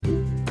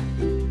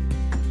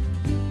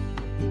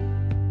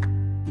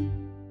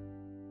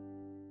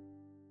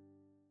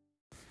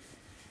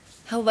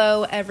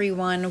Hello,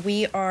 everyone.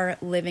 We are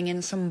living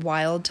in some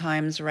wild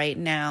times right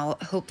now.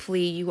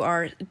 Hopefully, you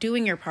are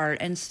doing your part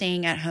and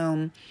staying at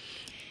home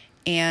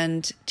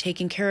and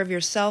taking care of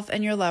yourself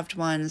and your loved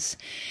ones.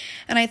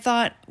 And I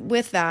thought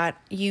with that,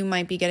 you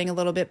might be getting a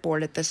little bit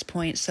bored at this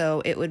point,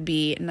 so it would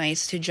be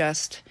nice to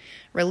just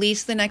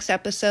release the next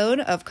episode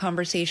of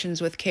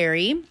Conversations with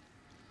Carrie.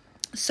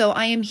 So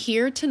I am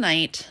here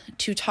tonight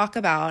to talk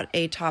about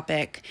a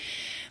topic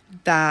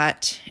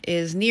that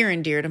is near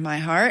and dear to my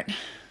heart,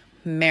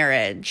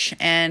 marriage.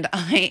 And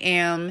I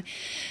am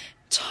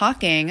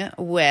talking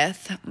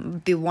with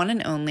the one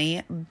and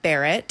only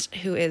Barrett,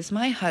 who is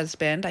my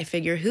husband. I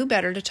figure who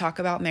better to talk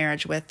about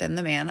marriage with than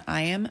the man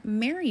I am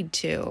married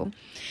to.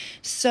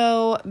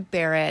 So,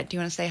 Barrett, do you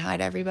want to say hi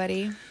to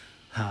everybody?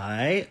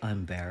 Hi,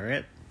 I'm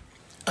Barrett.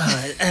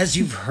 As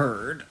you've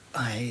heard,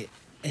 I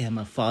am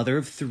a father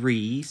of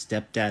 3,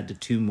 stepdad to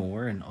 2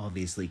 more, and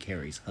obviously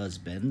Carrie's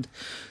husband.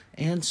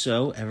 And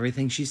so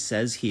everything she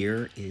says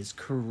here is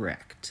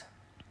correct.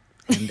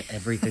 And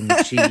everything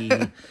that she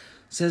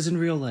says in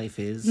real life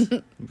is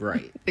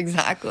right.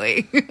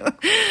 Exactly.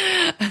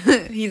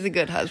 He's a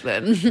good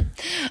husband.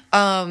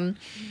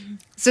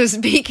 So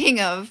speaking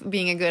of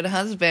being a good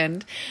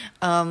husband,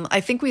 I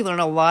think we learn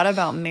a lot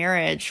about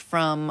marriage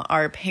from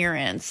our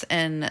parents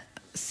and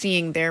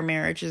seeing their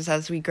marriages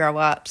as we grow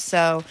up.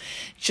 So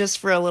just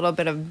for a little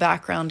bit of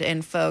background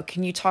info,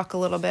 can you talk a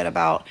little bit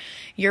about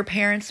your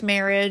parents'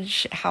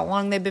 marriage, how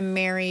long they've been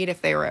married,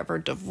 if they were ever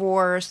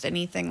divorced,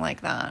 anything like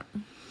that?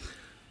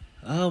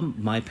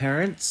 My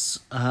parents,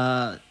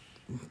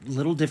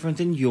 little different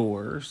than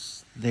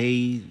yours.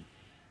 They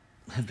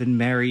have been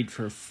married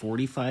for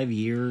 45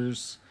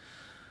 years.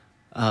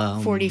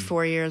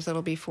 44 years.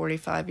 It'll be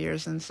 45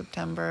 years in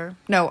September.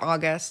 No,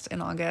 August.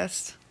 In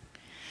August.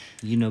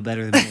 You know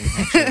better than me,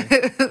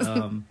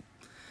 actually.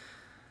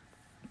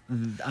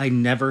 I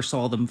never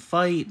saw them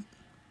fight.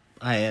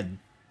 My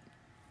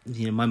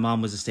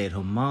mom was a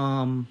stay-at-home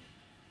mom.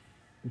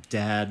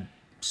 Dad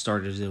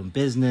started his own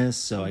business,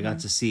 so I got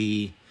to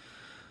see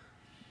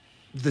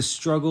the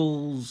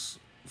struggles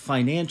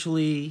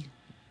financially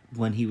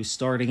when he was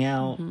starting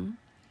out.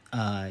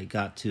 I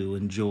got to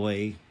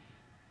enjoy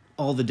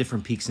all the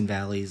different peaks and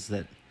valleys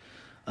that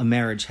a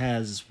marriage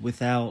has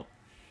without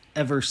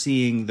ever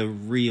seeing the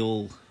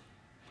real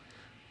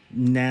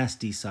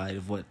nasty side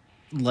of what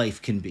life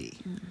can be.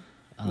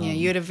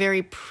 You had a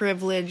very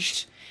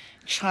privileged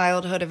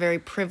childhood, a very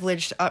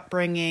privileged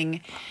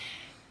upbringing.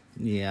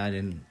 Yeah, I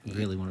didn't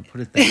really want to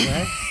put it that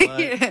way. But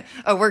Yeah.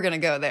 Oh, we're going to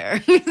go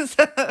there.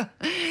 So,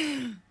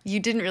 you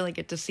didn't really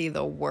get to see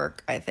the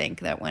work, I think,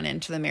 that went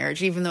into the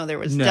marriage, even though there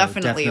was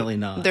definitely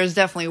not. There's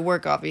definitely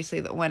work, obviously,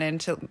 that went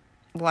into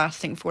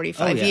lasting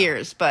 45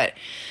 years, but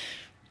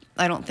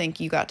I don't think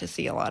you got to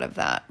see a lot of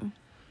that.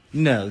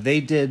 No,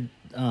 they did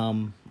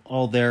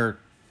all their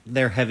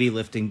heavy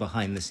lifting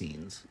behind the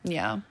scenes.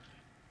 Yeah.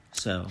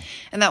 So.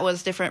 And that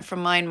was different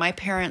from mine. My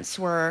parents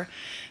were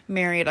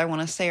married, I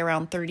want to say,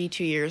 around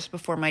 32 years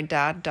before my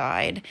dad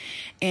died.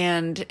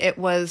 And it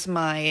was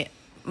my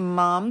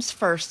mom's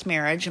first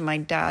marriage and my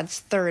dad's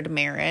third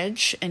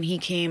marriage. And he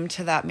came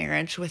to that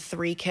marriage with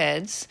 3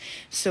 kids.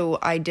 So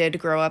I did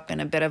grow up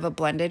in a bit of a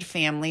blended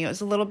family. It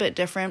was a little bit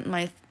different.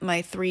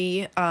 My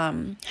 3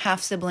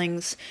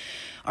 half-siblings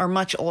are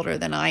much older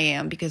than I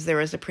am because there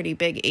was a pretty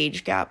big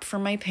age gap for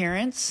my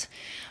parents.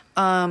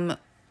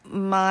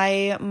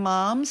 My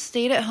mom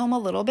stayed at home a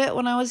little bit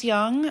when I was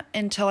young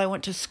until I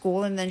went to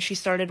school, and then she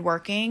started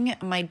working.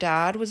 My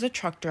dad was a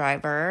truck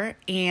driver,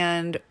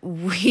 and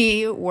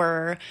we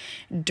were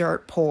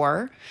dirt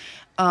poor.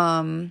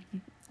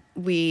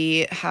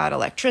 We had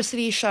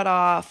electricity shut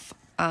off,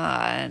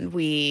 and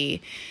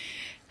we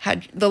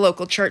had the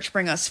local church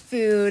bring us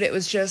food. It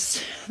was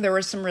just, there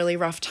were some really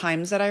rough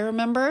times that I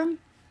remember.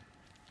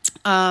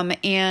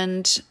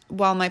 And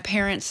while my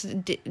parents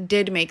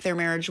did make their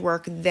marriage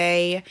work,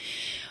 they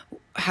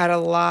had a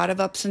lot of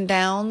ups and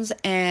downs,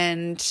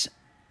 and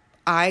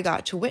I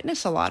got to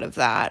witness a lot of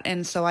that.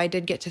 And so I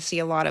did get to see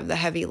a lot of the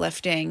heavy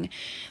lifting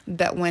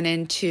that went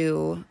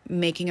into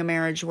making a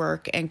marriage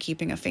work and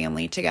keeping a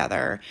family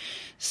together.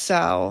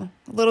 So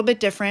a little bit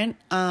different,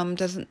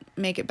 doesn't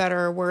make it better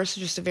or worse,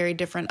 just a very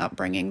different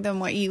upbringing than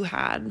what you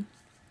had.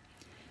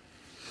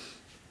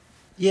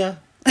 Yeah.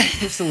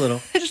 Just a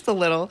little. Just a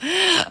little.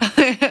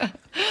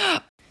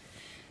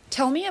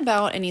 Tell me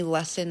about any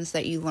lessons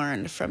that you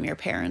learned from your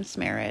parents'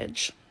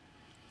 marriage.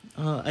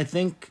 I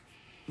think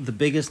the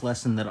biggest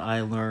lesson that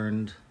I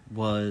learned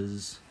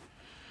was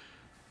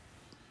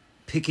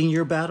picking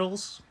your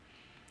battles.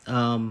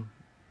 My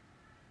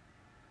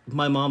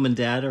mom and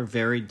dad are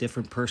very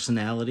different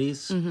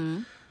personalities.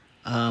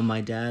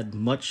 My dad,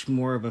 much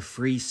more of a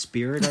free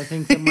spirit, I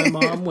think, than my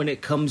mom when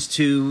it comes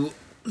to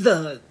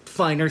the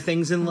finer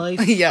things in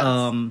life. Yes.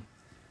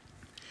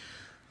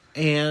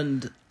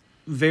 And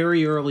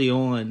very early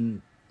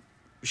on,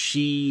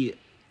 she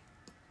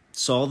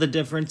saw the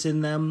difference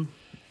in them,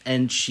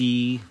 and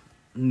she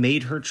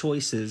made her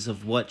choices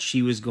of what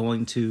she was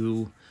going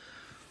to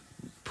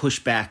push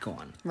back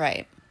on.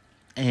 Right.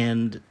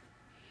 And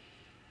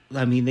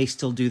I mean, they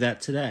still do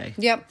that today.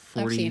 Yep,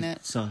 I've seen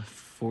it.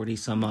 40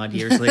 some odd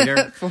years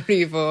later.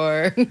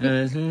 44.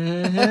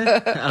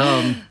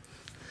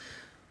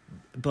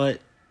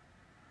 But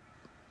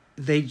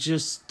they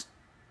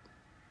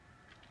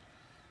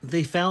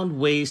found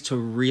ways to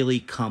really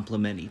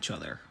complement each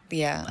other.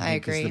 Yeah, I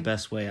think agree. is the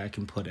best way I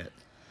can put it.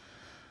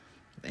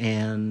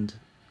 And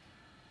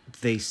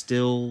they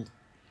still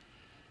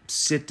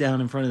sit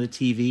down in front of the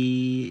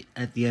TV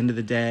at the end of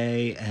the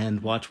day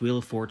and watch Wheel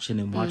of Fortune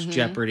and watch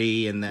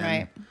Jeopardy, and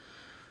then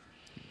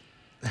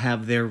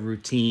have their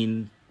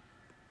routine.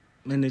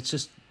 And it's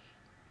just,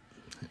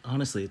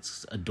 honestly,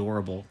 it's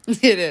adorable.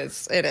 It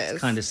is. It's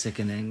kind of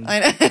sickening. I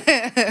know.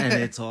 And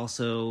it's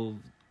also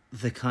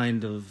the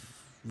kind of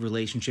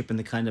relationship and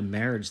the kind of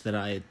marriage that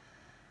I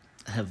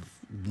have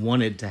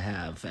wanted to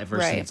have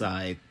ever since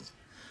I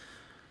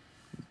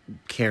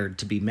cared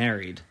to be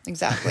married.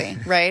 Exactly.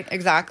 Right.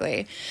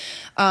 Exactly.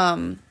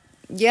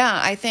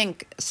 I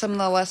think some of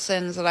the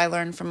lessons that I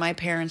learned from my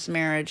parents'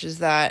 marriage is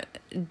that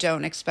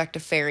don't expect a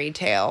fairy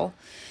tale,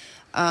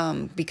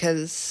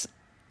 because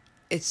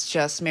it's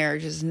just,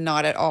 marriage is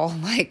not at all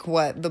like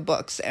what the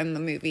books and the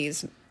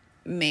movies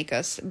make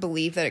us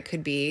believe that it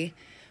could be,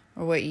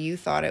 or what you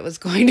thought it was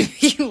going to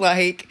be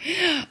like.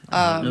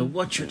 I don't know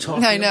what you're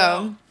talking about. I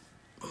know.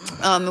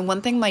 And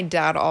one thing my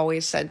dad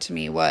always said to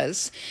me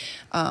was,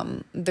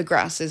 the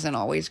grass isn't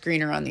always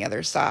greener on the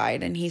other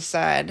side. And he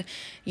said,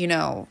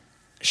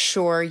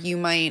 sure, you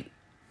might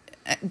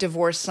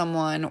divorce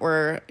someone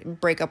or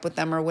break up with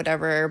them or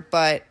whatever,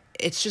 but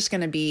it's just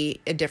going to be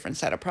a different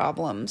set of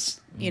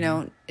problems.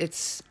 You're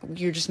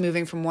just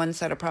moving from one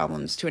set of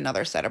problems to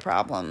another set of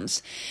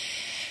problems.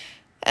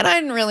 And I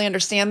didn't really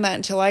understand that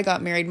until I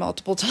got married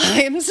multiple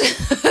times.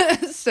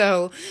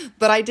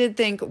 But I did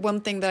think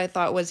one thing that I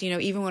thought was,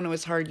 even when it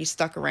was hard, you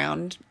stuck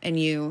around, and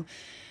you,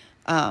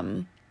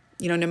 no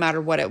matter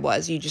what it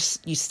was, you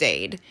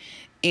stayed.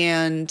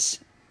 And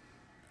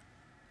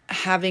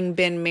having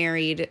been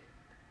married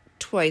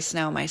twice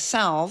now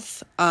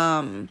myself,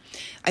 I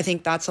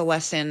think that's a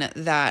lesson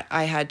that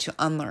I had to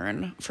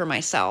unlearn for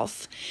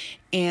myself.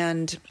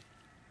 And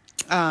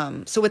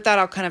so with that,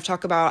 I'll kind of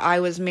talk about,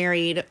 I was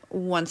married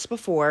once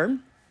before.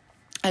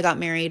 I got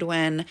married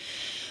when,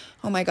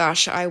 oh my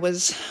gosh, I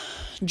was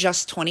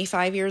just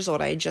 25 years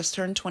old. I had just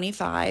turned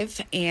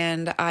 25,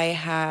 and I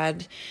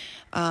had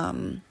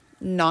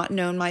not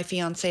known my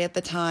fiance at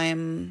the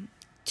time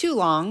too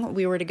long.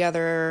 We were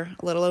together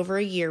a little over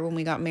a year when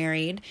we got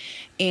married,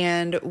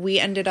 and we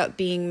ended up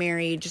being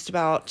married just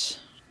about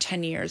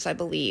 10 years, I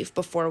believe,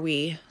 before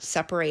we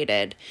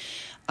separated.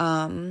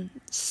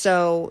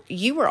 So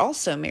you were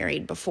also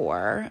married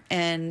before,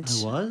 and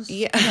I was?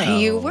 Yeah, No.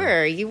 you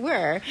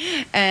were.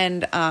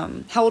 And,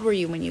 how old were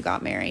you when you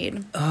got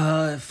married?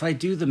 If I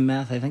do the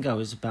math, I think I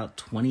was about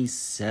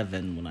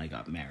 27 when I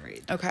got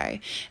married.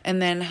 Okay.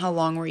 And then how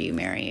long were you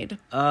married?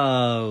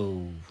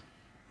 Oh,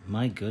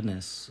 my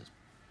goodness.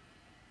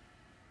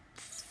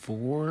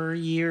 4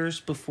 years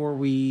before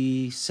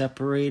we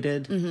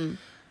separated. Mm-hmm.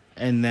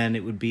 And then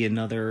it would be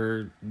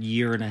another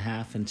year and a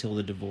half until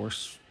the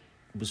divorce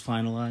was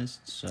finalized.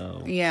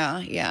 So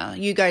Yeah.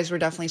 You guys were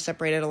definitely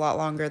separated a lot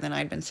longer than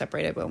I'd been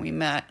separated when we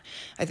met.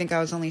 I think I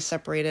was only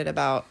separated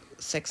about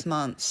 6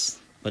 months.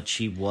 But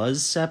she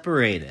was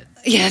separated.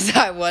 Yes,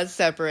 I was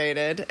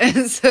separated.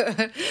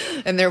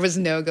 And there was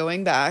no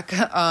going back.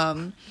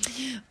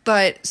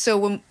 But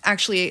so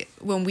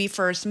when we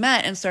first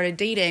met and started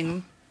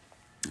dating,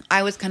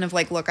 I was kind of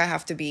like, look, I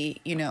have to be,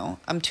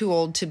 I'm too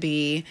old to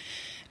be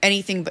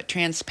anything but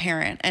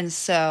transparent. And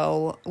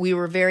so we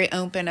were very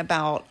open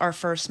about our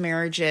first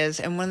marriages.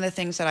 And one of the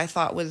things that I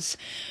thought was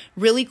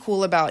really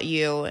cool about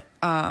you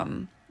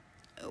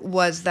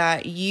was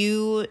that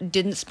you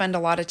didn't spend a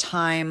lot of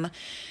time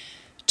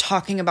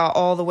talking about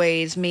all the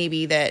ways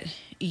maybe that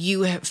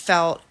you have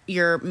felt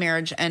your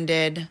marriage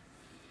ended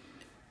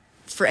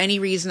for any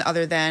reason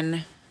other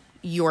than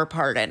your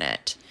part in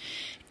it.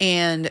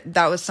 And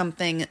that was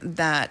something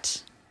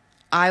that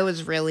I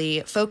was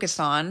really focused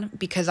on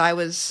because I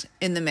was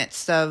in the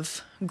midst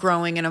of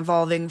growing and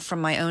evolving from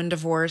my own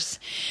divorce.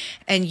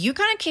 And you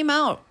kind of came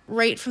out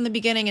right from the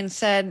beginning and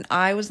said,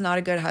 I was not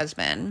a good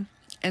husband.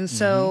 And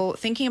so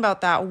thinking about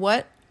that,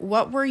 what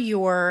were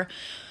your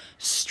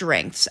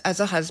strengths as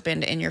a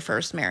husband in your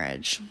first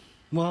marriage?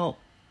 Well,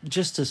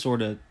 just to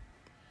sort of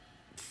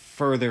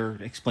further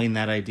explain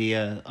that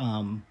idea,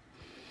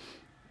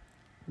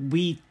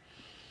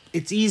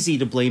 it's easy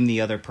to blame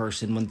the other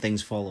person when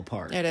things fall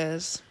apart. It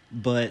is.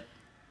 But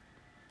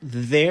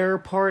their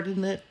part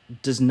in it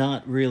does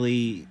not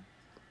really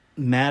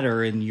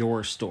matter in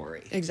your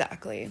story.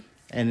 Exactly.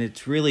 And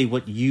it's really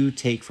what you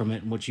take from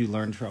it and what you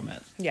learn from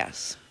it.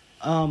 Yes.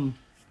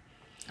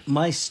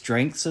 My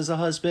strengths as a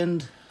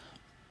husband,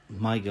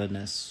 my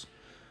goodness.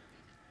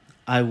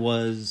 I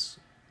was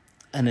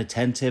an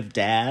attentive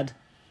dad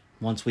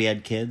once we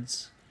had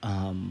kids.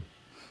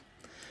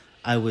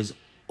 I was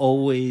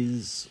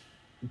always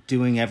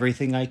doing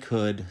everything I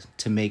could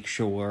to make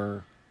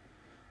sure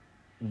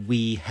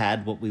we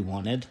had what we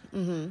wanted.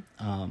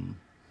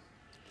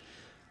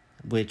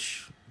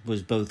 Which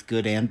was both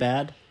good and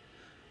bad.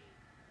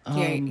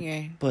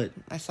 Yeah. But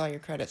I saw your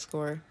credit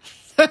score.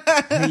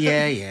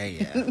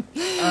 yeah.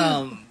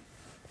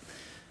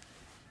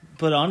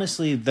 But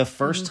honestly, the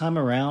first time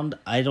around,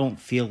 I don't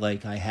feel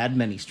like I had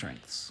many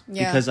strengths.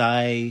 Yeah. Because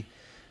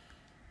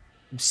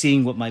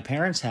seeing what my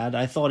parents had,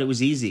 I thought it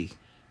was easy.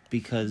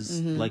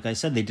 Because, like I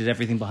said, they did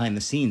everything behind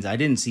the scenes. I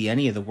didn't see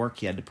any of the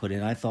work you had to put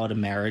in. I thought a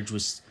marriage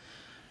was,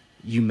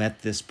 you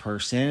met this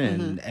person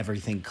and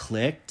everything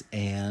clicked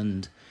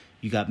and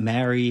you got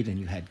married and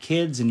you had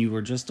kids and you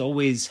were just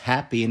always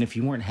happy. And if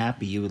you weren't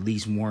happy, you at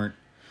least weren't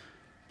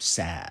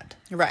sad.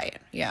 Right,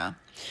 yeah.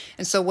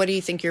 And so what do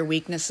you think your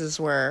weaknesses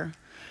were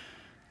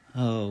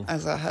Oh,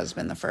 as a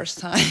husband the first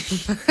time?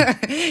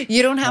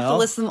 You don't have to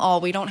list them all.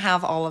 We don't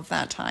have all of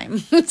that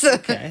time.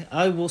 okay.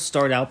 I will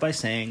start out by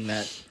saying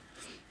that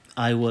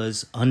I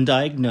was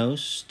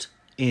undiagnosed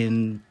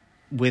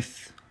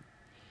with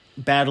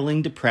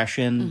battling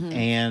depression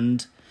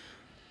and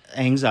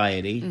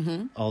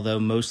anxiety, although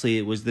mostly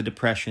it was the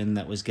depression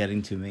that was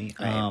getting to me.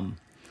 Right.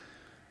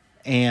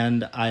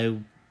 And I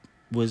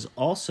was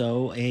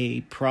also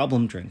a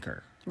problem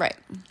drinker. Right.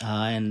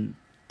 And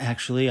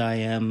actually, I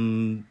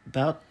am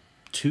about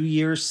 2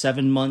 years,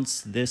 7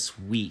 months this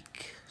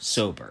week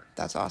sober.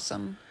 That's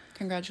awesome.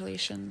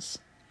 Congratulations.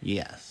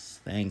 Yes,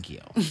 thank you.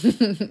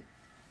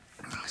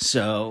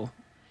 So,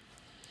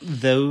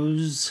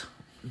 those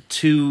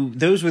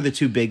were the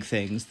two big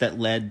things that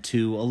led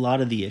to a lot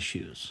of the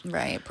issues.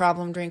 Right.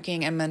 Problem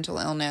drinking and mental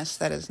illness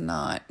that is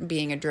not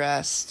being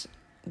addressed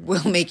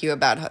will make you a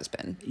bad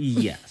husband.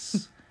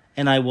 Yes.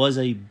 And I was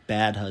a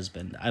bad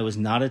husband. I was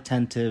not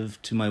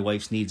attentive to my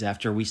wife's needs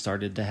after we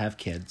started to have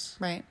kids.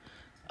 Right.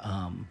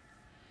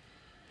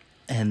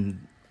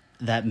 And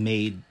that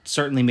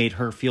certainly made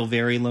her feel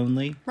very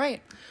lonely.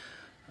 Right.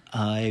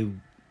 I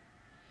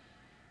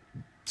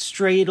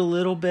strayed a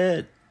little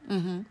bit,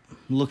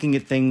 looking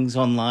at things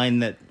online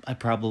that I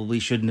probably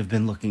shouldn't have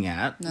been looking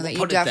at. No, that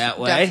Put you it that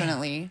way.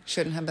 definitely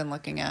shouldn't have been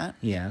looking at.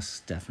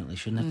 Yes, definitely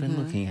shouldn't have been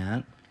looking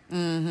at.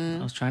 I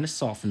was trying to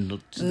soften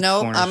the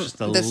No, corners just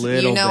a little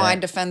you know bit. I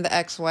defend the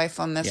ex-wife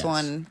on this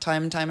one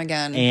time and time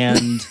again.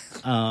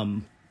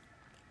 And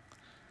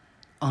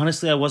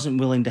honestly, I wasn't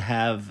willing to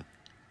have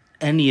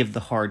any of the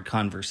hard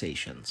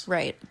conversations.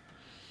 Right.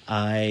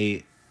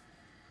 I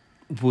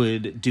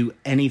would do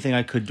anything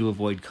I could to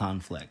avoid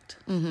conflict.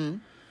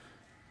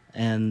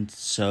 And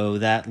so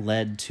that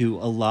led to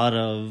a lot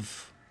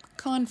of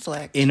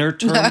conflict. Inner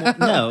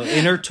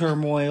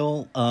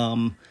turmoil,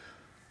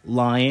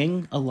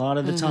 lying a lot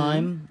of the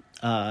time,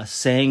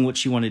 saying what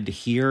she wanted to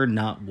hear,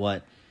 not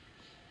what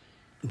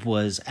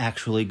was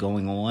actually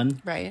going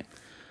on. Right.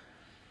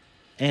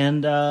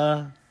 And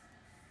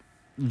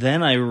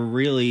then I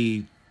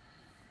really,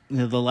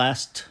 the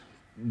last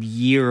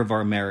year of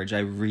our marriage, I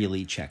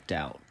really checked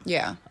out.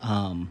 Yeah.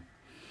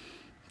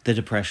 The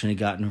depression had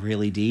gotten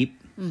really deep.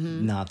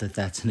 Not that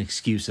that's an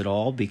excuse at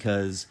all,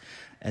 because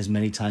as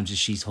many times as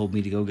she told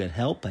me to go get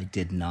help, I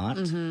did not.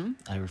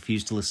 I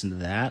refused to listen to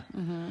that.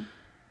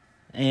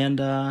 And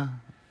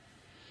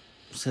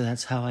so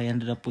that's how I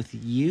ended up with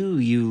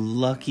you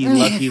lucky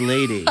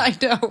lady. I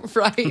know,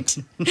 right?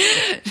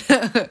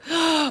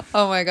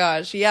 Oh my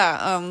gosh.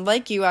 Yeah.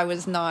 Like you, I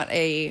was not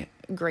a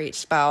great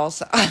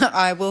spouse.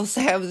 I will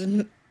say I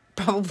was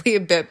probably a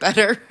bit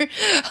better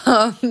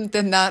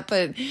than that,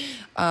 but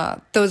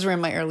those were in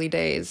my early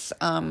days.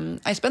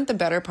 I spent the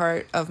better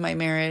part of my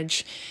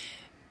marriage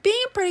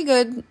being a pretty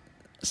good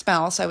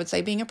spouse, I would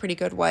say, being a pretty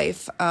good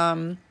wife.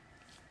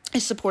 I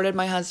supported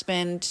my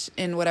husband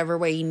in whatever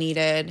way he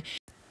needed.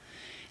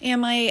 And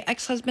my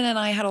ex-husband and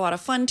I had a lot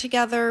of fun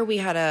together. We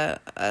had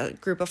a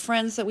group of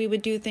friends that we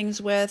would do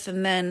things with.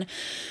 And then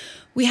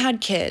we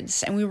had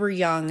kids, and we were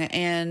young,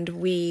 and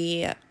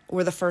we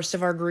were the first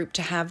of our group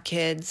to have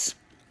kids.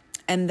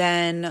 And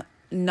then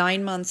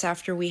 9 months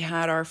after we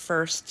had our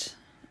first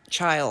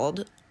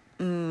child,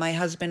 my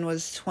husband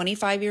was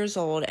 25 years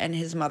old and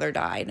his mother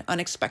died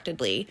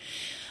unexpectedly.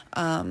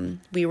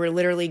 We were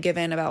literally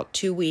given about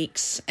 2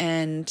 weeks,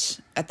 and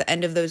at the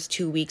end of those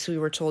 2 weeks, we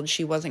were told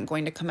she wasn't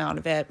going to come out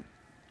of it.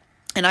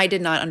 And I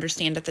did not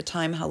understand at the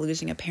time how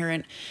losing a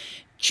parent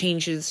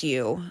changes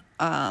you.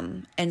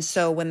 And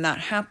so when that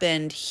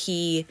happened,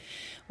 he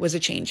was a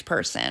changed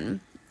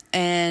person.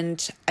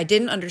 And I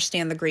didn't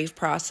understand the grief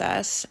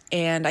process.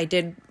 And I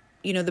did,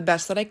 the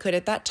best that I could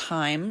at that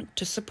time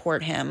to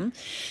support him,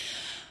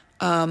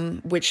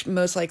 which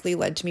most likely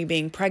led to me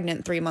being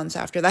pregnant 3 months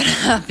after that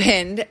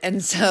happened.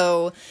 And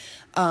so...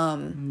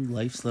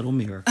 life's little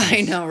miracles.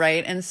 I know,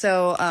 right? And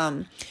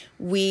so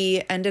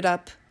we ended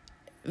up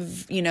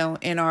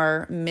in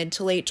our mid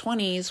to late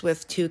 20s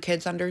with 2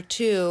 kids under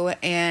 2.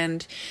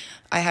 And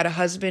I had a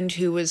husband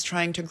who was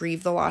trying to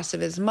grieve the loss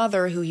of his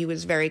mother, who he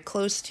was very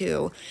close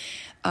to.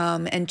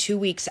 And 2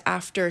 weeks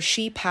after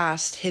she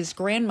passed, his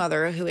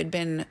grandmother, who had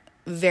been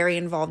very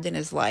involved in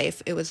his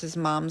life, it was his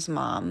mom's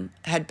mom,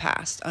 had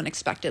passed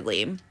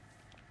unexpectedly.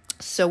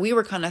 So we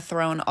were kind of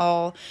thrown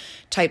all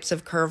types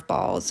of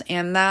curveballs.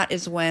 And that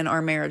is when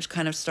our marriage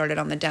kind of started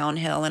on the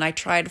downhill. And I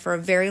tried for a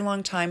very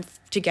long time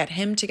to get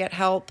him to get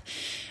help.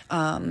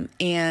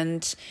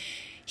 And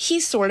he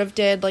sort of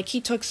did. Like,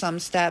 he took some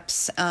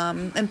steps,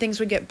 and things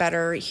would get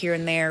better here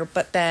and there.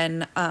 But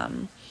then,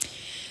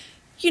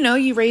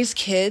 you raise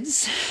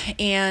kids,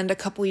 and a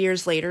couple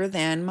years later,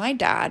 then my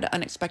dad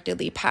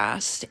unexpectedly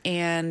passed,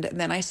 and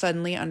then I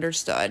suddenly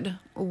understood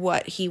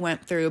what he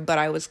went through, but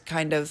I was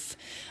kind of,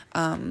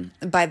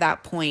 by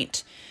that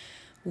point,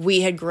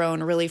 we had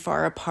grown really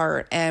far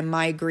apart, and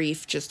my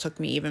grief just took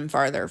me even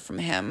farther from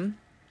him.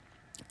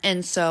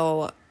 And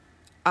so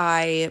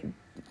I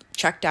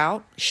checked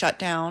out, shut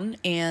down,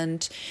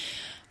 and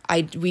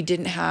we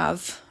didn't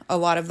have a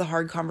lot of the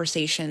hard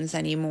conversations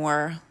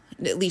anymore,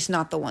 at least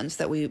not the ones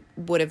that we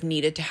would have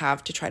needed to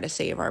have to try to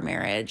save our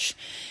marriage.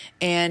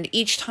 And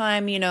each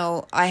time,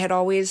 I had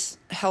always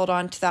held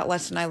on to that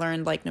lesson I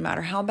learned, like, no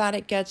matter how bad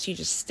it gets, you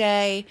just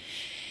stay.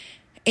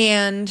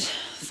 And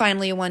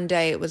finally, one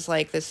day it was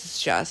like, this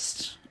is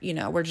just,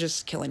 we're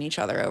just killing each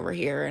other over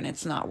here, and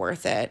it's not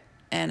worth it.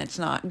 And it's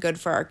not good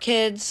for our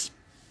kids.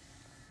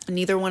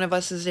 Neither one of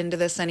us is into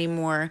this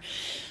anymore.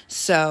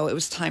 So it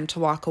was time to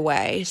walk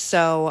away.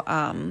 So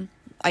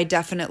I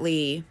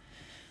definitely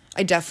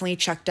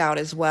checked out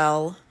as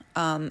well,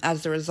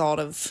 as the result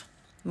of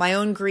my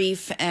own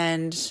grief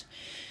and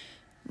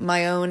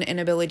my own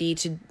inability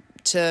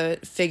to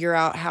figure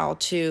out how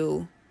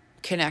to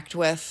connect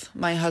with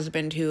my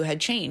husband, who had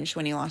changed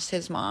when he lost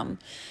his mom.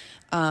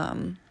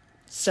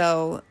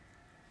 So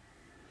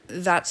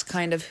that's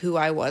kind of who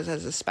I was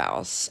as a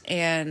spouse.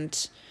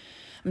 And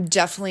I'm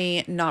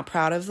definitely not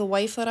proud of the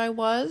wife that I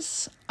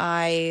was.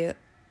 I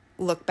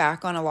look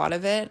back on a lot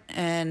of it,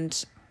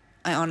 and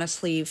I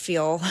honestly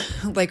feel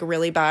like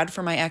really bad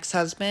for my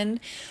ex-husband,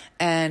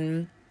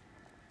 and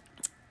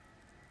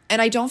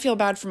I don't feel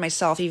bad for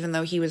myself, even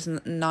though he was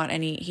not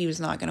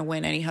going to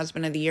win any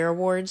Husband of the Year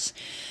awards,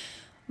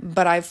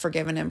 but I've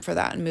forgiven him for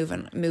that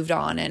and moved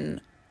on.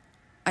 And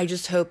I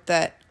just hope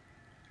that,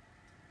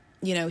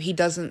 he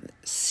doesn't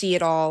see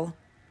it all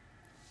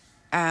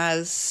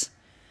as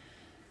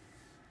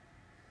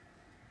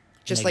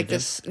just negative. Like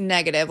this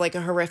negative, like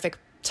a horrific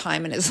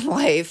time in his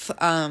life,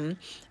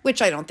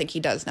 which I don't think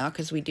he does now,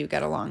 because we do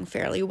get along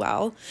fairly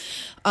well.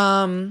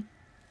 But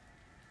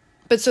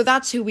so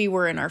that's who we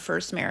were in our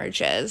first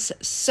marriages.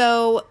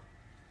 So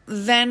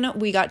then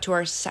we got to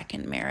our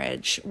second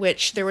marriage,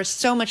 which there was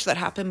so much that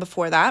happened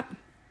before that.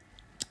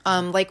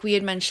 Like we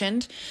had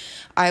mentioned,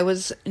 I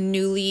was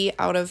newly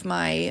out of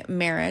my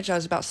marriage. I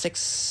was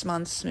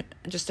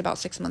just about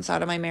 6 months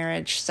out of my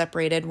marriage,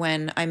 separated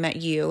when I met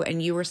you.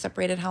 And you were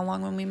separated how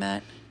long when we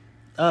met?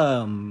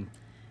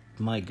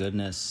 My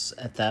goodness,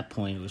 at that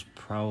point, it was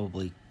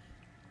probably,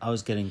 I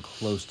was getting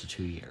close to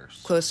 2 years.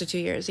 Close to 2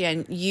 years, yeah.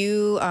 And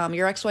you,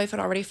 your ex-wife had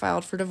already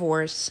filed for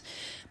divorce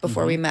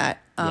before we met.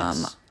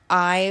 Yes.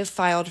 I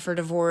filed for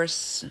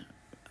divorce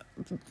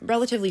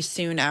relatively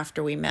soon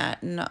after we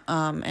met,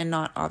 and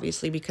not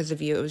obviously because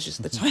of you. It was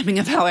just the timing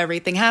of how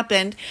everything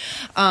happened.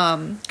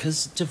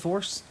 Because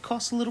divorce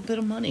costs a little bit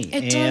of money.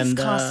 It does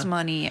cost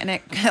money, and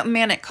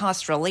it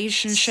costs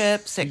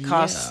relationships. It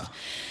costs,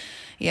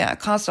 it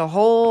costs a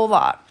whole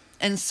lot.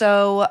 And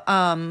so,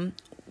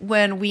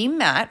 when we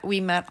met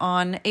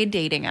on a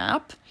dating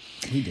app.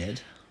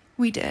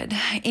 We did.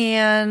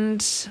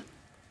 And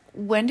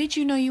when did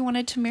you know you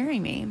wanted to marry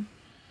me?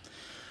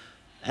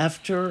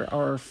 After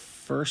our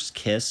first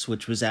kiss,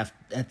 which was at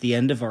the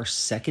end of our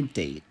second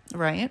date.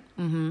 Right.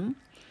 Mm-hmm.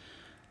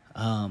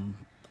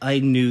 I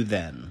knew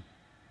then.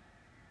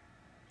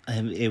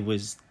 It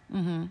was.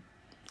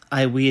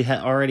 Mm-hmm. We had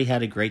already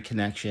had a great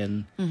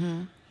connection.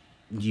 Mm-hmm.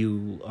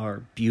 You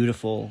are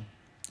beautiful.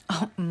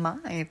 Oh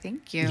my!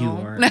 Thank you.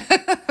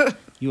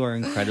 You are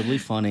incredibly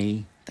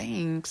funny.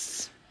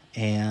 Thanks.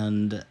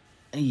 And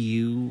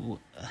you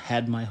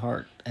had my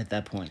heart at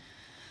that point.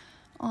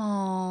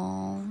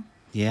 Oh.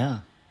 Yeah.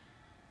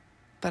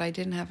 But I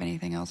didn't have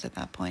anything else at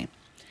that point.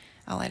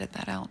 I'll edit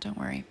that out. Don't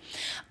worry.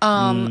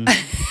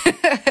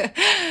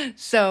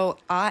 So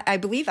I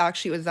believe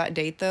actually it was that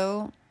date,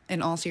 though,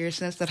 in all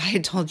seriousness, that I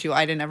had told you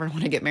I didn't ever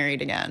want to get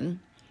married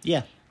again.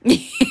 Yeah.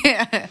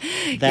 Yeah.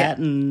 That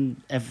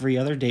and every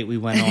other date we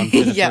went on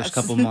for the first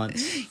couple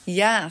months.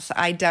 Yes,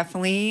 I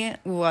definitely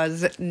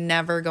was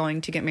never going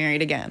to get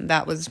married again.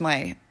 That was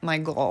my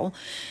goal.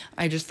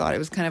 I just thought it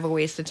was kind of a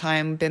waste of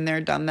time. Been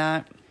there, done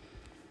that.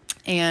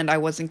 And I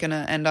wasn't going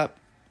to end up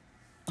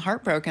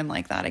heartbroken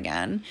like that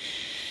again.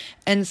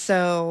 And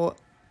so...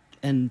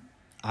 And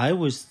I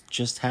was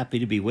just happy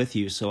to be with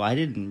you, so I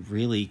didn't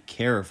really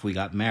care if we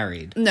got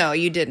married. No,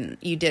 you didn't.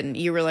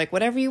 You were like,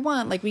 whatever you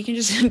want. Like, we can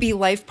just be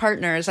life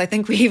partners. I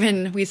think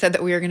we said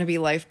that we were going to be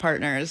life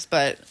partners,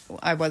 but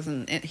I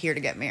wasn't here to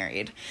get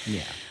married.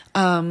 Yeah.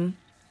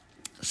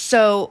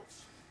 So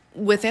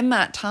within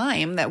that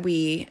time that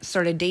we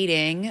started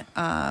dating,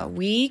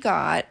 we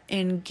got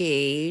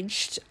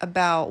engaged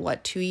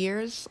about, 2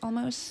 years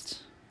almost?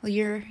 A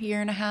year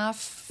and a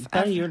half.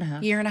 About a year and a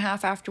half. Year and a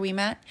half after we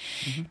met.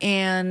 Mm-hmm.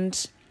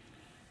 And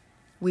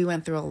We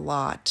went through a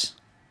lot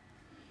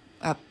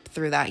up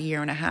through that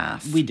year and a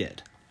half. We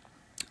did.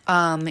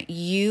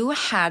 You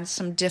had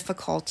some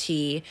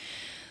difficulty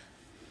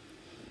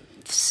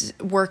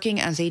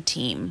working as a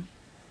team.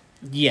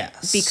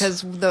 Yes.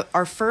 Because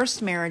our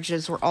first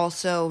marriages were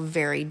also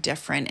very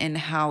different in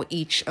how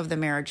each of the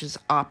marriages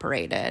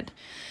operated.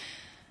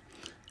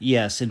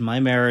 Yes, in my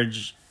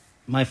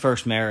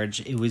first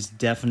marriage, it was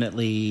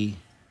definitely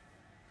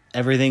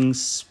everything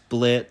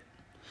split.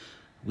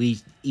 We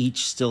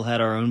each still had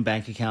our own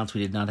bank accounts.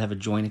 We did not have a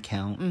joint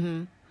account.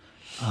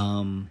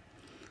 Mm-hmm.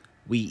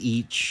 We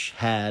each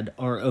had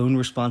our own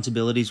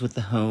responsibilities with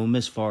the home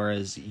as far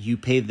as you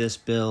pay this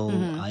bill,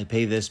 I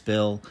pay this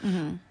bill.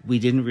 Mm-hmm. We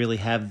didn't really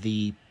have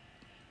the,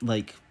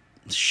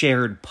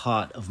 shared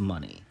pot of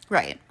money.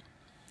 Right.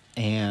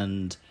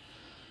 And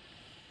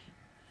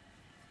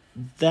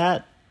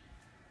that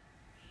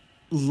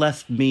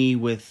left me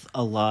with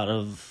a lot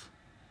of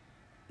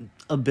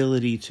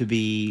ability to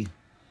be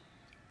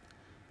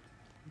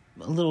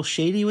a little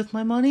shady with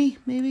my money,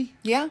 maybe.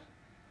 Yeah.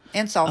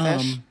 And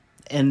selfish.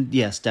 And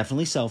yes,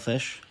 definitely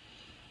selfish.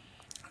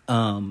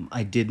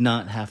 I did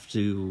not have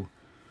to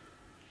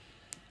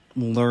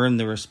learn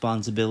the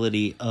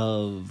responsibility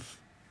of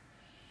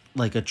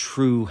a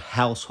true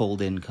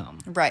household income.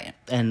 Right.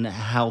 And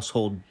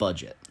household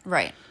budget.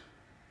 Right.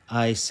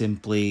 I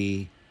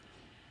simply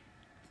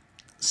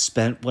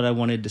spent what I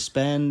wanted to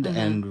spend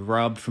and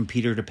robbed from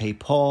Peter to pay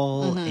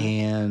Paul.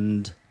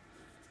 And,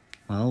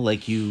 well,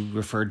 like you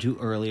referred to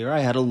earlier, I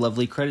had a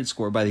lovely credit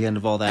score by the end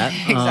of all that.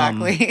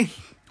 Exactly.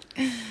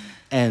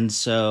 And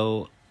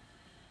so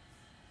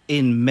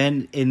in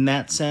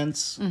that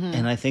sense,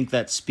 and I think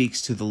that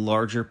speaks to the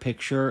larger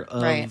picture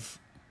of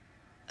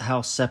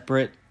how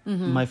separate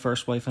my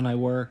first wife and I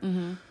were,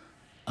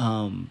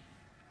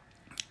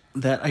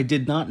 that I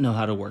did not know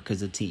how to work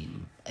as a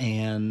team.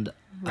 And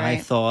I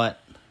thought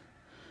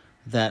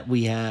that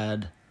we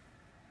had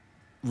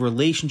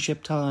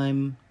relationship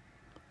time.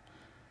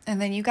 And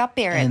then you got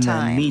Barrett and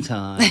time. And then me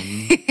time.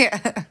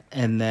 Yeah.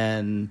 And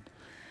then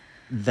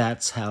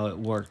that's how it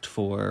worked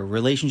for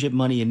relationship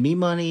money and me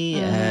money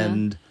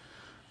and,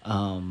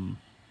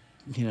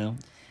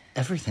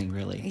 everything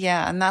really.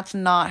 Yeah, and that's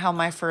not how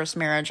my first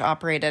marriage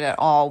operated at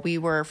all. We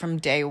were from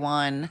day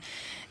one,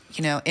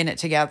 in it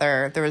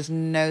together. There was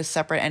no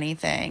separate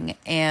anything.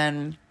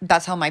 And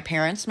that's how my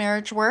parents'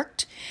 marriage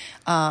worked.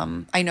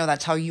 I know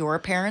that's how your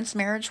parents'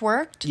 marriage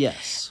worked.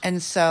 Yes.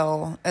 And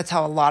so that's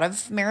how a lot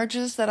of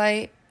marriages that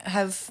I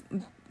have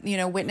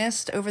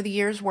witnessed over the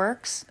years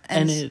works.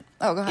 And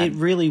go ahead. It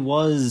really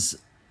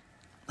was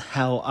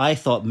how I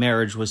thought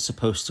marriage was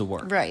supposed to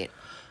work. Right.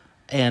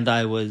 And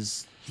I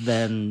was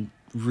then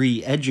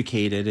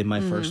re-educated in my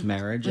first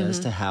marriage as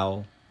to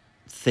how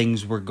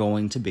things were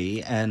going to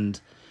be. And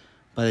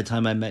by the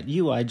time I met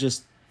you, I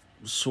just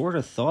sort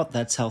of thought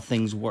that's how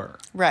things were.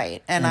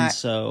 Right. And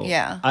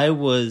I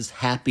was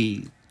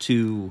happy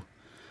to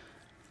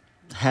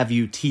have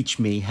you teach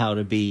me how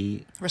to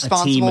be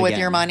responsible with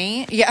your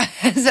money. Yeah.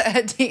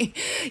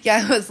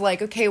 Yeah. I was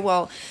like, okay,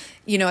 well,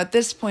 at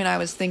this point I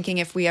was thinking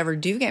if we ever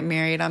do get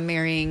married, I'm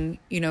marrying,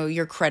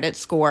 your credit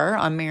score.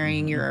 I'm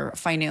marrying your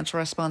financial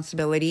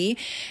responsibility.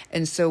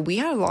 And so we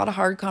had a lot of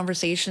hard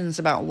conversations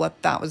about what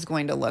that was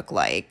going to look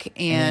like.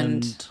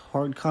 And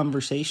hard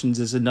conversations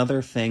is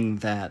another thing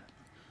that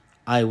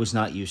I was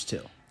not used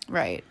to.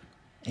 Right.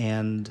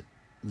 And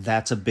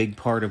that's a big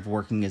part of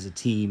working as a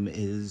team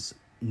is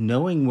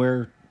knowing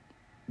where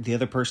the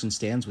other person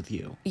stands with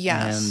you.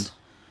 Yes.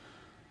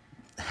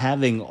 And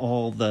having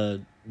all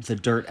the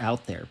dirt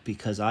out there,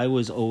 because I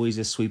was always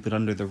a sweep it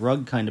under the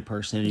rug kind of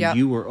person, and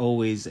you were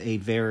always a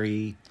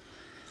very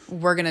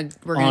we're gonna deal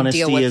with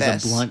honesty this.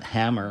 As a blunt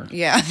hammer.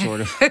 Yeah.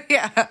 Sort of.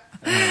 Yeah.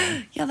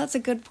 Yeah, that's a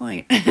good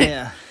point.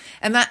 Yeah.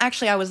 And that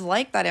actually, I was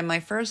like that in my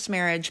first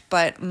marriage,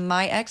 but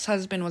my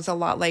ex-husband was a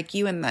lot like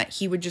you in that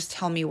he would just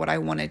tell me what I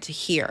wanted to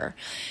hear.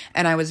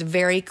 And I was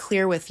very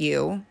clear with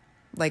you,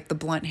 like the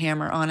blunt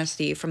hammer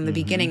honesty from the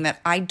beginning,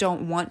 that I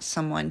don't want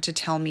someone to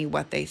tell me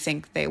what they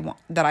think they want,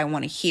 that I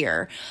want to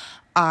hear.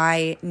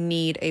 I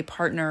need a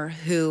partner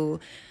who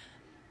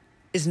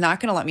is not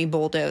going to let me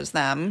bulldoze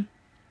them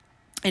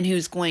and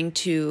who's going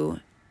to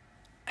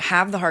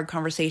have the hard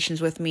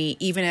conversations with me,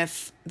 even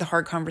if the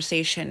hard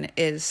conversation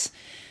is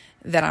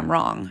that I'm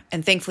wrong.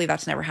 And thankfully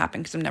that's never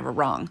happened because I'm never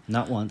wrong.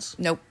 Not once.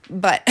 Nope.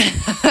 But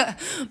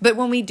but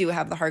when we do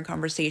have the hard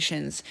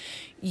conversations,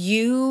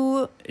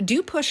 you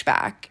do push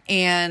back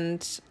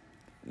and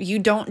you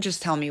don't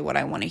just tell me what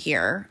I want to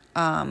hear.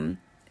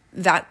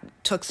 That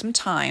took some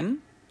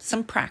time,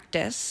 some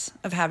practice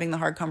of having the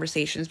hard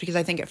conversations, because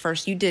I think at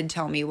first you did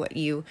tell me what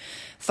you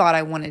thought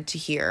I wanted to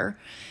hear,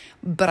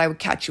 but I would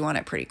catch you on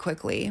it pretty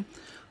quickly.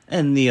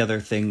 And the other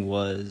thing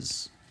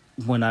was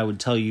when I would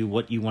tell you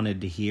what you wanted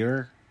to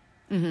hear,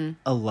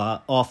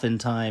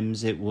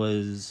 oftentimes it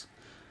was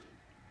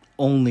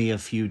only a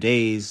few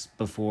days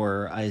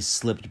before I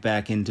slipped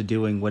back into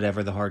doing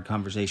whatever the hard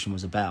conversation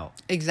was about.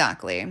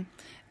 Exactly.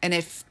 And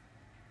if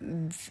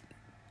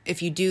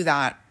you do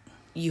that,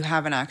 you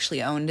haven't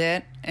actually owned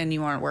it and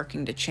you aren't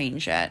working to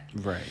change it.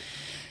 Right.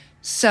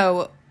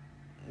 So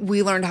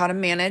we learned how to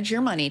manage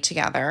your money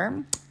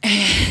together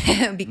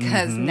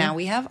because now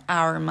we have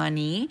our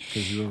money.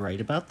 Because you were right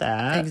about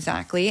that.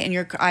 Exactly.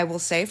 And I will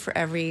say for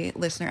every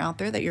listener out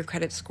there that your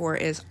credit score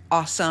is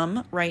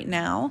awesome right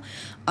now.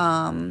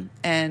 And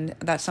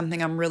that's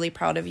something I'm really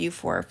proud of you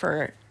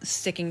for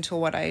sticking to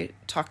what I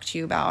talked to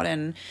you about.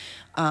 And,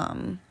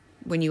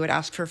 when you would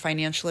ask for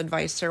financial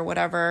advice or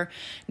whatever,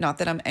 not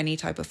that I'm any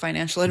type of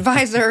financial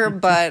advisor,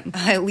 but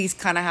I at least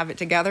kind of have it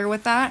together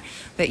with that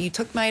you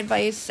took my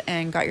advice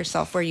and got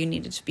yourself where you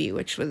needed to be,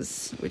 which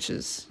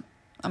is,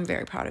 I'm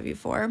very proud of you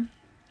for.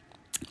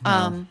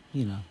 Well,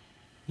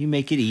 you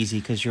make it easy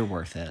because you're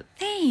worth it.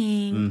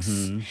 Thanks.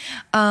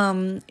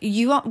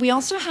 We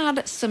also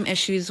had some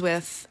issues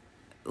with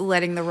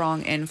letting the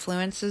wrong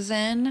influences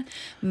in,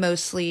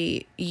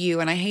 mostly you.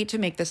 And I hate to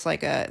make this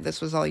like this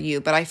was all you,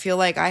 but I feel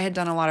like I had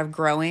done a lot of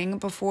growing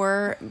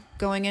before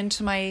going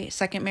into my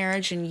second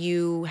marriage and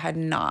you had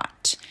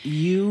not.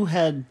 You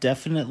had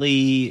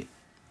definitely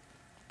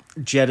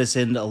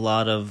jettisoned a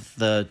lot of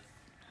the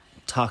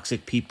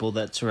toxic people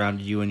that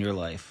surrounded you in your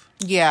life.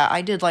 Yeah,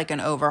 I did like an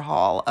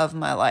overhaul of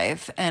my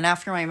life. And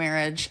after my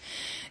marriage,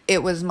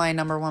 it was my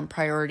number one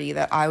priority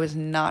that I was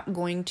not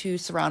going to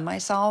surround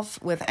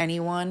myself with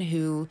anyone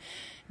who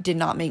did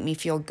not make me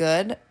feel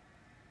good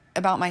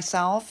about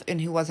myself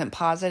and who wasn't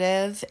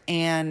positive.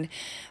 And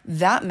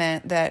that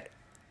meant that,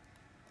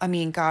 I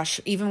mean, gosh,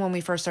 even when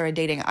we first started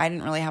dating, I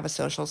didn't really have a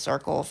social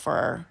circle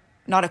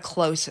not a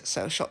close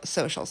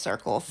social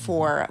circle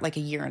for like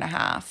a year and a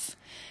half.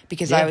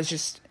 Because I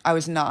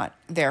was not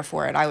there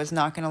for it. I was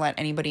not going to let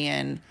anybody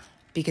in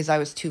because I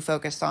was too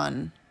focused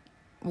on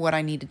what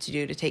I needed to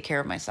do to take care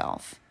of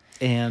myself.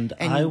 And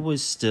I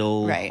was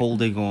still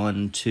holding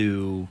on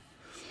to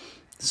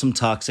some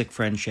toxic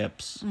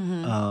friendships.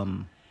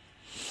 And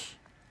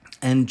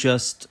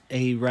just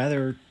a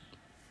rather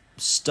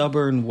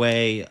stubborn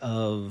way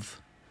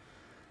of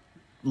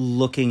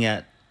looking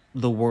at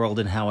the world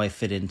and how I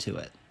fit into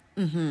it.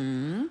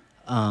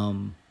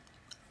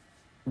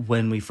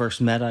 When we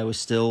first met, I was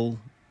still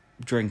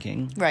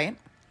drinking. Right.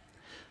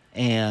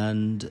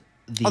 And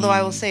although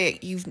I will say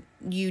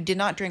you did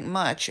not drink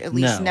much, at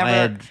least never. I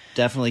had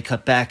definitely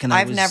cut back, and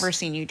I've never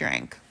seen you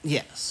drink.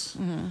 Yes.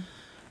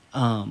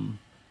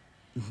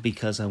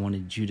 Because I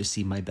wanted you to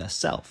see my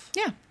best self.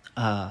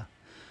 Yeah.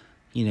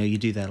 You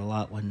do that a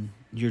lot when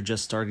you're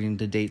just starting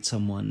to date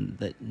someone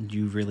that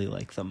you really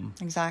like them.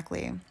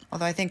 Exactly.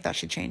 Although I think that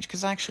should change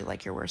because I actually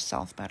like your worst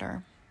self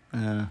better.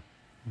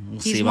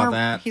 We'll see about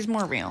that. He's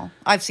more real.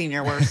 I've seen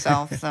your worst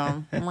self,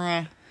 so.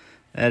 Meh.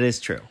 That is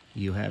true.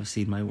 You have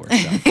seen my worst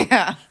self.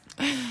 Yeah.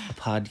 A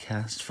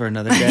podcast for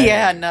another day.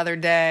 Yeah, another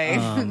day.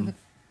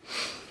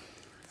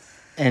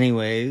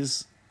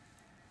 Anyways,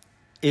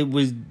 it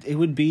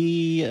would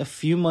be a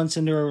few months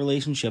into our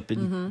relationship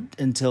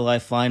until I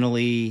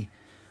finally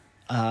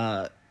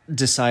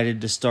decided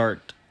to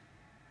start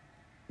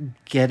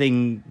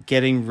getting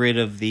rid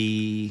of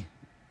the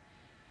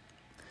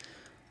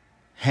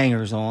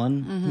hangers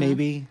on,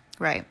 maybe.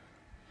 Right.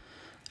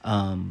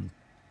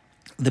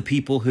 The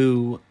people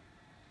who,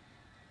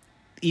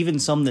 even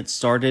some that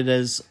started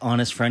as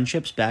honest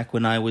friendships back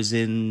when I was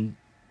in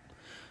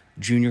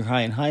junior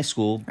high and high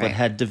school, but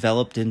had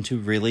developed into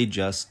really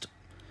just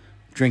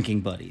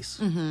drinking buddies.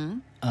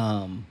 And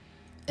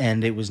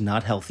it was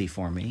not healthy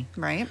for me.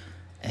 Right.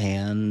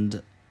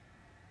 And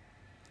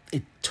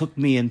it took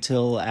me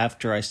until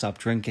after I stopped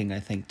drinking, I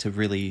think, to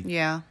really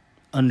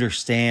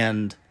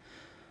understand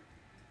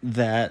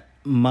that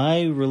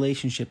my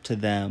relationship to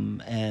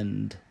them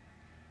and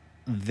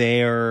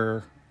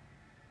the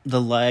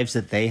lives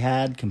that they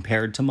had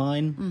compared to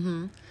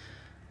mine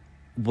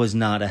was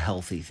not a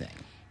healthy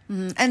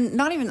thing. And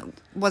not even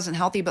wasn't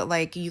healthy, but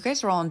like you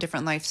guys were all in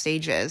different life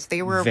stages.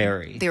 They were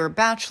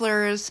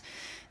bachelors.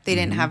 They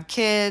didn't have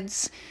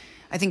kids.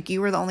 I think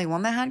you were the only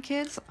one that had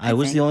kids. I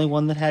was the only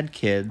one that had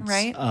kids.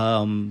 Right.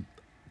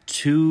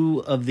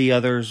 2 of the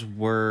others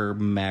were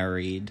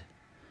married,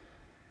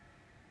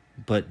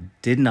 but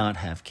did not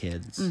have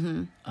kids.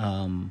 So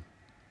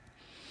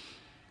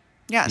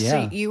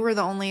you were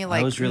the only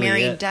really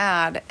married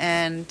dad,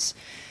 and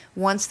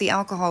once the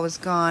alcohol was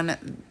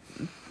gone,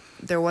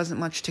 there wasn't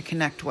much to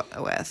connect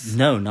with.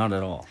 No, not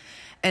at all.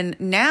 And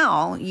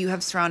now you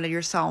have surrounded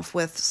yourself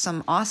with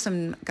some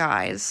awesome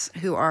guys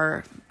who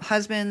are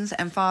husbands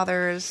and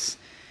fathers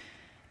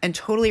and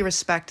totally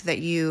respect that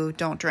you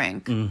don't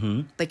drink.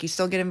 Like you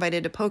still get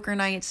invited to poker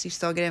nights. You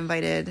still get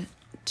invited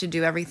to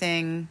do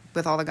everything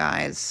with all the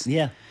guys.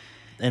 Yeah.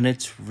 And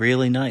it's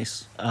really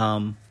nice.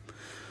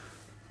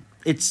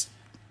 It's,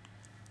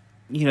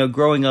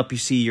 growing up, you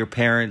see your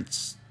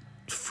parents'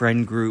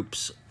 friend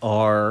groups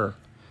are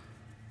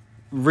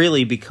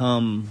really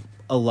become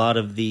a lot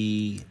of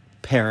the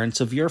parents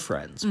of your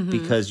friends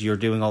because you're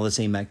doing all the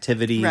same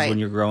activities when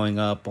you're growing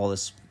up, all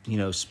this,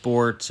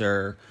 sports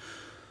or,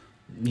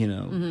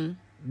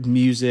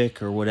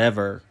 music or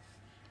whatever.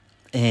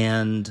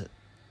 And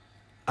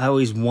I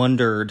always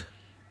wondered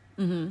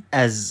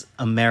as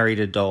a married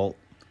adult,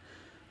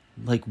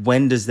 like,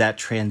 when does that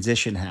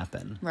transition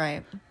happen?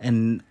 Right.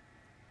 And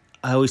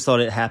I always thought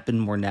it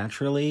happened more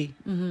naturally,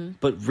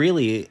 but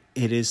really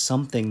it is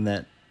something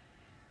that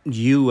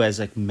you as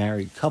a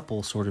married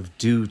couple sort of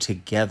do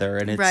together,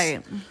 and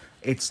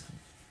it's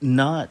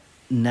not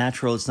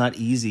natural. It's not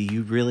easy.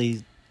 You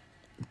really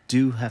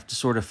do have to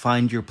sort of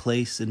find your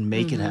place and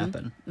make it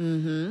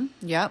happen.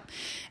 Yep.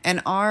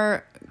 And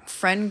our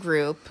friend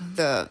group,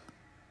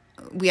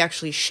 we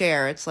actually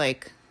share. It's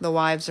like the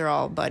wives are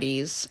all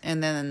buddies,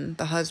 and then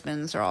the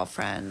husbands are all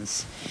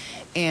friends.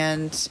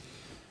 And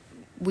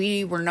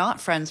we were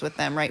not friends with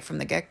them right from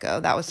the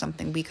get-go. That was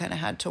something we kind of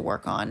had to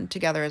work on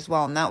together as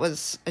well. And that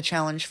was a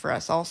challenge for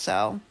us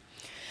also.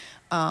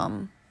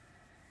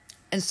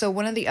 And so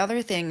one of the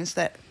other things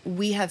that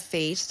we have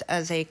faced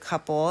as a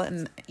couple,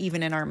 and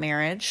even in our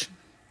marriage,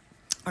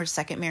 our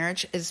second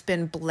marriage, has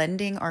been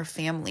blending our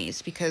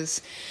families,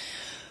 because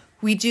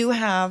we do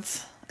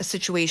have a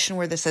situation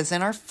where this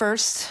isn't our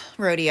first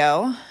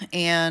rodeo,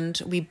 and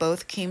we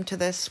both came to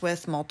this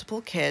with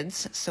multiple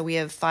kids. So we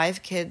have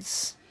 5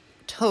 kids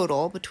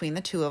total between the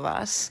two of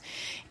us,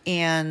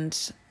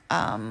 and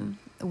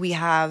we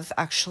have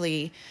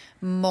actually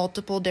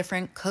multiple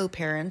different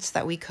co-parents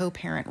that we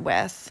co-parent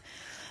with.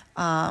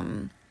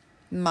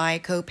 My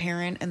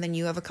co-parent, and then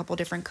you have a couple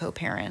different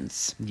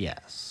co-parents.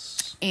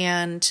 Yes.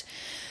 And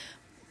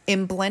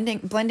in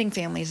blending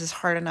families is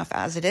hard enough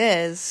as it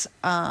is,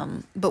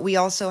 but we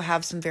also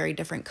have some very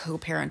different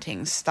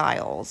co-parenting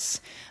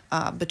styles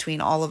between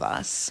all of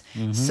us.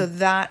 So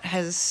that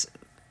has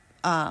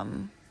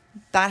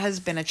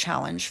been a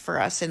challenge for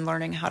us in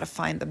learning how to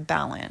find the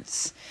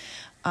balance.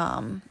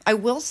 I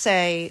will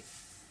say,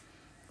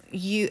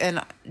 and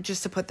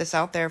just to put this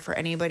out there for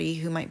anybody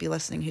who might be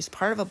listening who's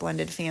part of a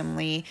blended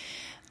family,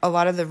 a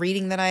lot of the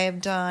reading that I have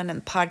done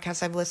and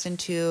podcasts I've listened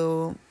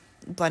to,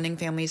 blending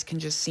families can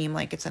just seem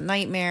like it's a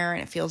nightmare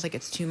and it feels like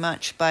it's too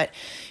much. But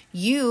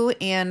you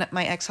and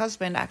my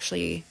ex-husband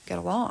actually get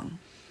along.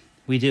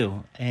 We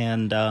do.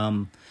 And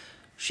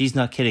she's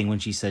not kidding when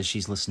she says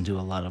she's listened to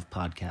a lot of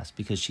podcasts,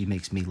 because she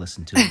makes me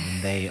listen to them,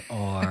 and they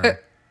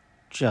are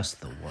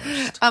just the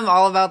worst. I'm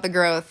all about the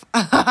growth.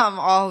 I'm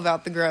all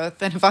about the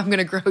growth. And if I'm going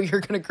to grow, you're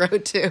going to grow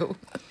too.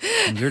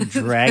 And you're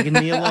dragging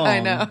me along. I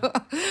know.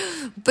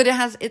 But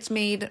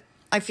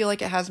I feel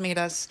like it has made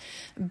us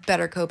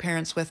better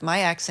co-parents with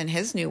my ex and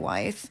his new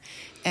wife.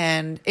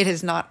 And it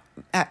has not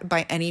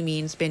by any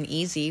means been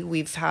easy.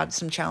 We've had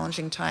some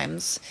challenging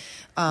times.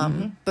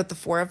 But the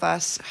 4 of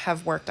us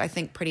have worked, I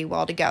think, pretty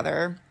well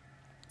together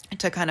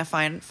to kind of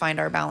find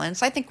our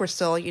balance. I think we're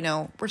still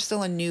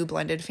a new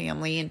blended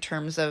family in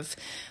terms of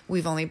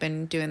we've only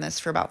been doing this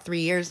for about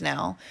 3 years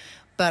now.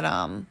 But,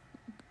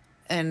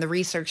 and the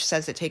research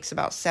says it takes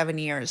about 7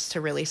 years to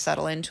really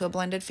settle into a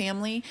blended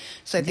family.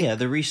 So I think... Yeah,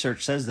 the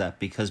research says that,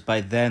 because by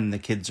then the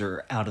kids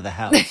are out of the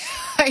house.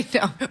 I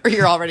know. Or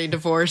you're already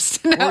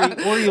divorced.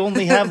 or you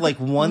only have like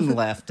 1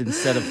 left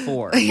instead of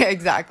 4. Yeah,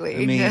 exactly.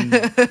 I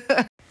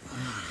mean...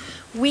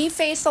 We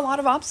faced a lot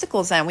of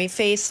obstacles then. We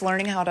faced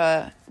learning how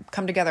to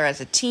come together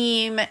as a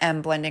team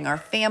and blending our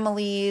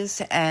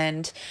families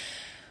and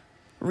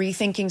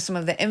rethinking some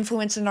of the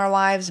influence in our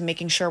lives,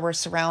 making sure we're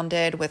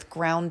surrounded with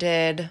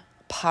grounded,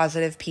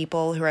 positive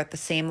people who are at the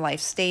same life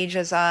stage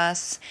as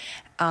us.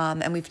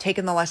 And we've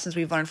taken the lessons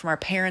we've learned from our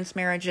parents'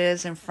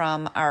 marriages and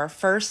from our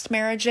first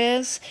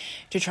marriages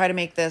to try to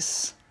make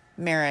this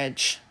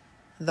marriage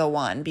the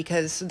one,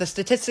 because the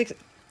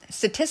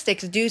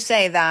statistics do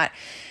say that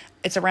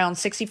it's around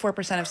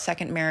 64% of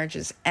second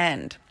marriages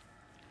end.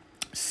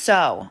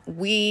 So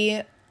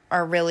we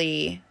are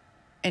really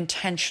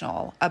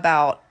intentional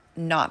about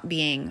not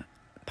being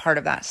part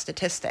of that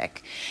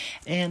statistic.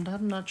 And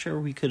I'm not sure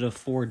we could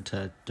afford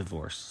to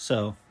divorce.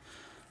 So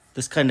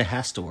this kind of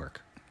has to work.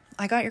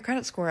 I got your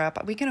credit score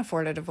up. We can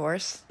afford a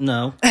divorce.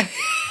 No.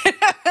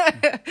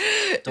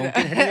 Don't get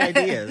any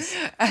ideas.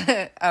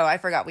 Oh, I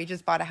forgot. We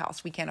just bought a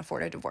house. We can't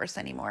afford a divorce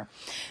anymore.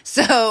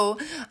 So,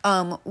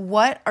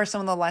 what are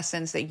some of the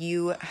lessons that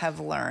you have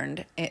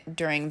learned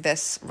during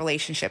this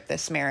relationship,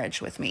 this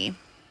marriage with me?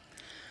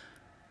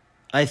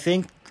 I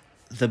think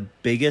the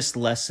biggest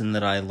lesson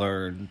that I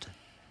learned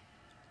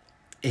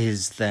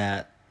is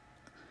that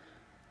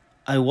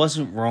I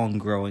wasn't wrong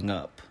growing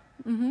up.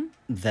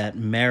 That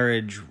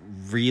marriage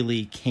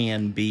really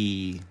can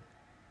be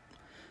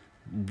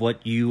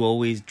what you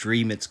always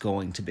dream it's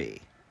going to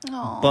be.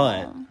 Aww.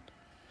 But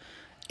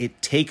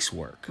it takes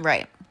work.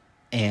 Right.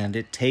 And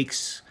it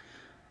takes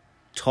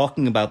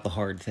talking about the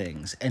hard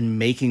things and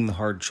making the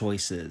hard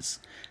choices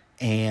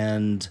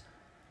and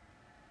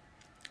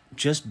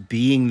just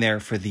being there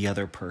for the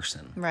other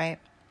person. Right.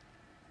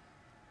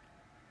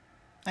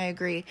 I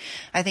agree.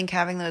 I think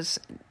having those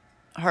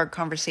hard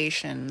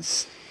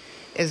conversations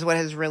is what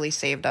has really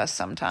saved us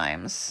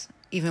sometimes,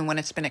 even when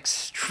it's been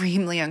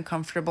extremely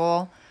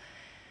uncomfortable.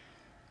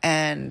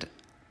 And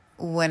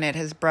when it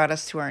has brought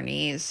us to our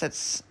knees,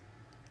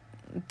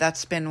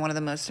 that's been one of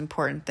the most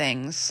important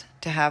things,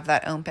 to have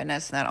that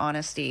openness and that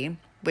honesty,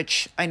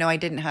 which I know I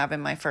didn't have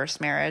in my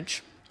first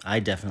marriage. I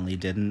definitely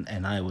didn't,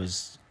 and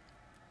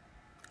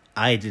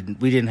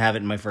we didn't have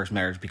it in my first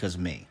marriage because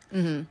of me.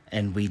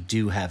 And we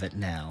do have it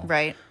now.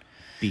 Right.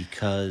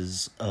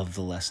 because of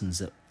the lessons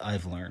that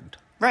I've learned.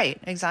 Right,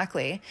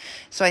 exactly.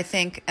 So I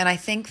think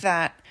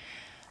that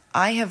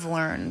I have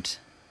learned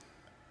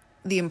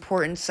the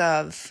importance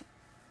of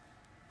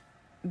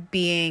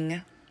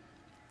being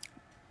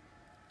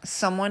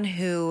someone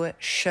who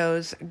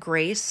shows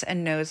grace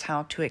and knows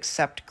how to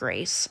accept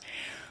grace.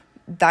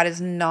 That is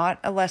not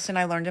a lesson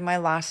I learned in my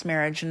last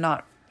marriage,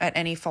 not at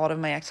any fault of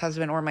my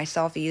ex-husband or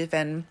myself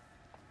even.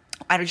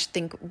 I just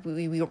think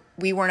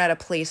we weren't at a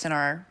place in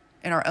our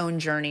own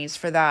journeys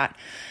for that.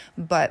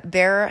 But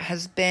there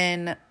have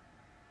been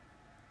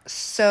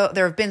so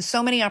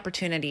many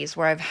opportunities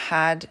where I've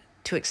had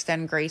to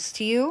extend grace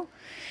to you,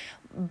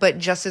 but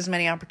just as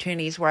many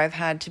opportunities where I've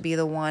had to be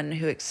the one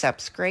who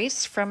accepts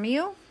grace from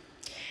you.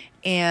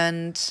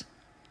 And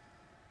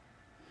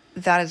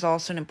that is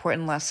also an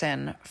important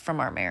lesson from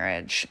our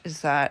marriage,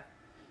 is that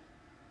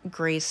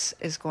grace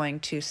is going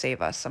to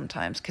save us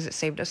sometimes, because it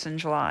saved us in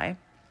July.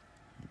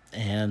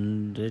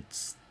 And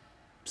it's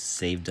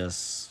saved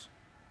us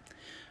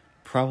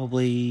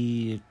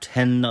probably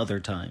 10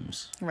 other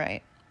times.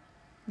 Right.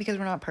 Because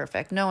we're not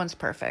perfect. No one's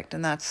perfect.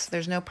 And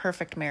there's no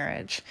perfect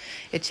marriage.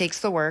 It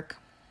takes the work.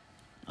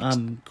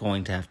 I'm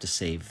going to have to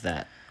save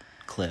that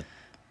clip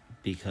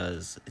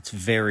because it's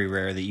very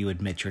rare that you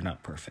admit you're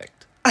not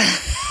perfect.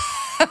 That's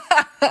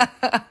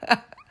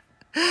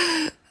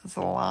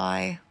a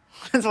lie.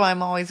 That's why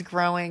I'm always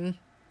growing.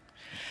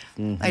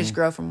 Mm-hmm. I just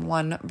grow from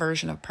one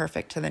version of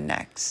perfect to the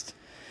next.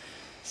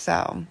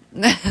 So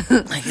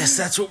I guess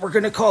that's what we're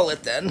going to call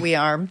it then. We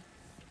are.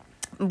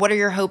 What are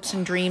your hopes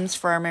and dreams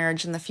for our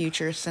marriage in the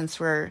future, since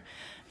we're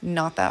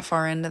not that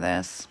far into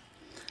this?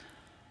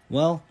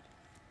 Well,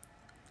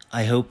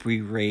 I hope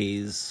we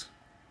raise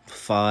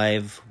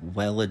 5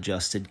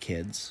 well-adjusted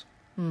kids.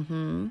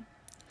 Mm-hmm.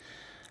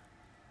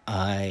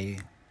 I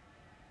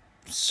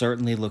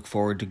certainly look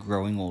forward to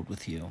growing old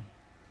with you.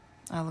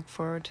 I look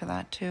forward to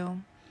that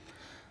too.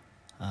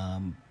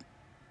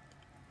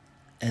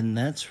 And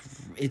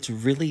it's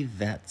really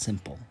that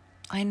simple.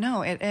 I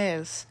know, it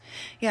is.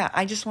 Yeah,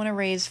 I just want to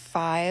raise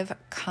 5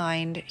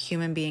 kind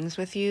human beings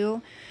with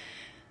you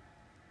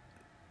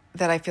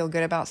that I feel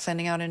good about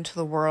sending out into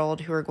the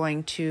world, who are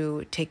going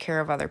to take care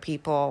of other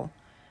people.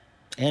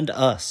 And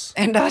us.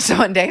 And us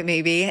one day,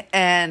 maybe.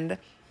 And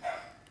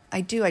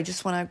I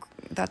just want to,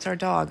 that's our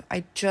dog.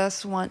 I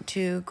just want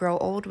to grow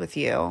old with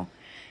you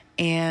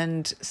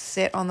and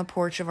sit on the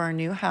porch of our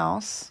new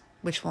house,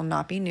 which will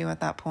not be new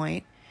at that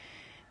point,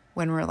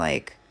 when we're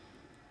like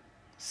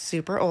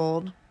super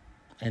old.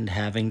 And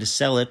having to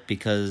sell it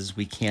because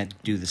we can't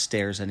do the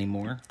stairs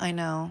anymore. I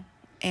know.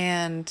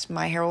 And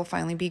my hair will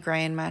finally be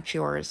gray and match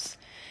yours.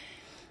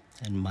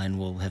 And mine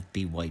will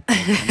be white.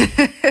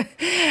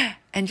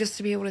 And just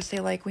to be able to say,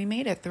 like, we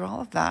made it through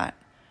all of that.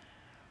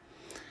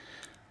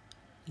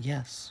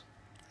 Yes.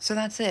 So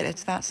that's it.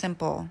 It's that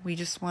simple. We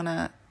just want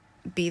to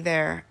be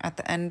there at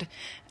the end,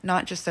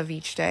 not just of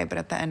each day, but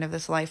at the end of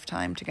this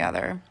lifetime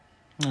together.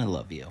 I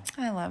love you.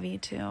 I love you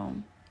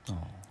too.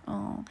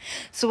 Oh.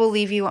 So we'll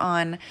leave you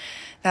on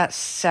that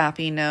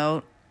sappy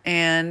note.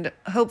 And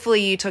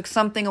hopefully you took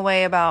something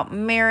away about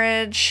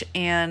marriage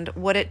and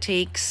what it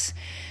takes.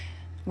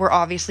 We're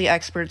obviously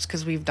experts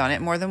because we've done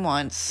it more than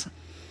once.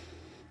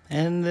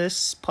 And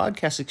this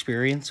podcast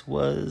experience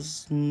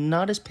was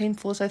not as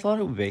painful as I thought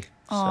it would be.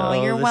 Oh,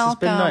 you're welcome.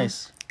 This has been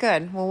nice.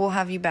 Good. Well, we'll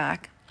have you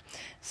back.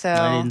 So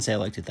I didn't say I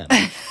liked it that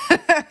much.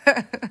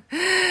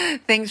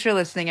 Thanks for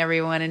listening,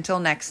 everyone. Until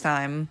next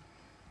time.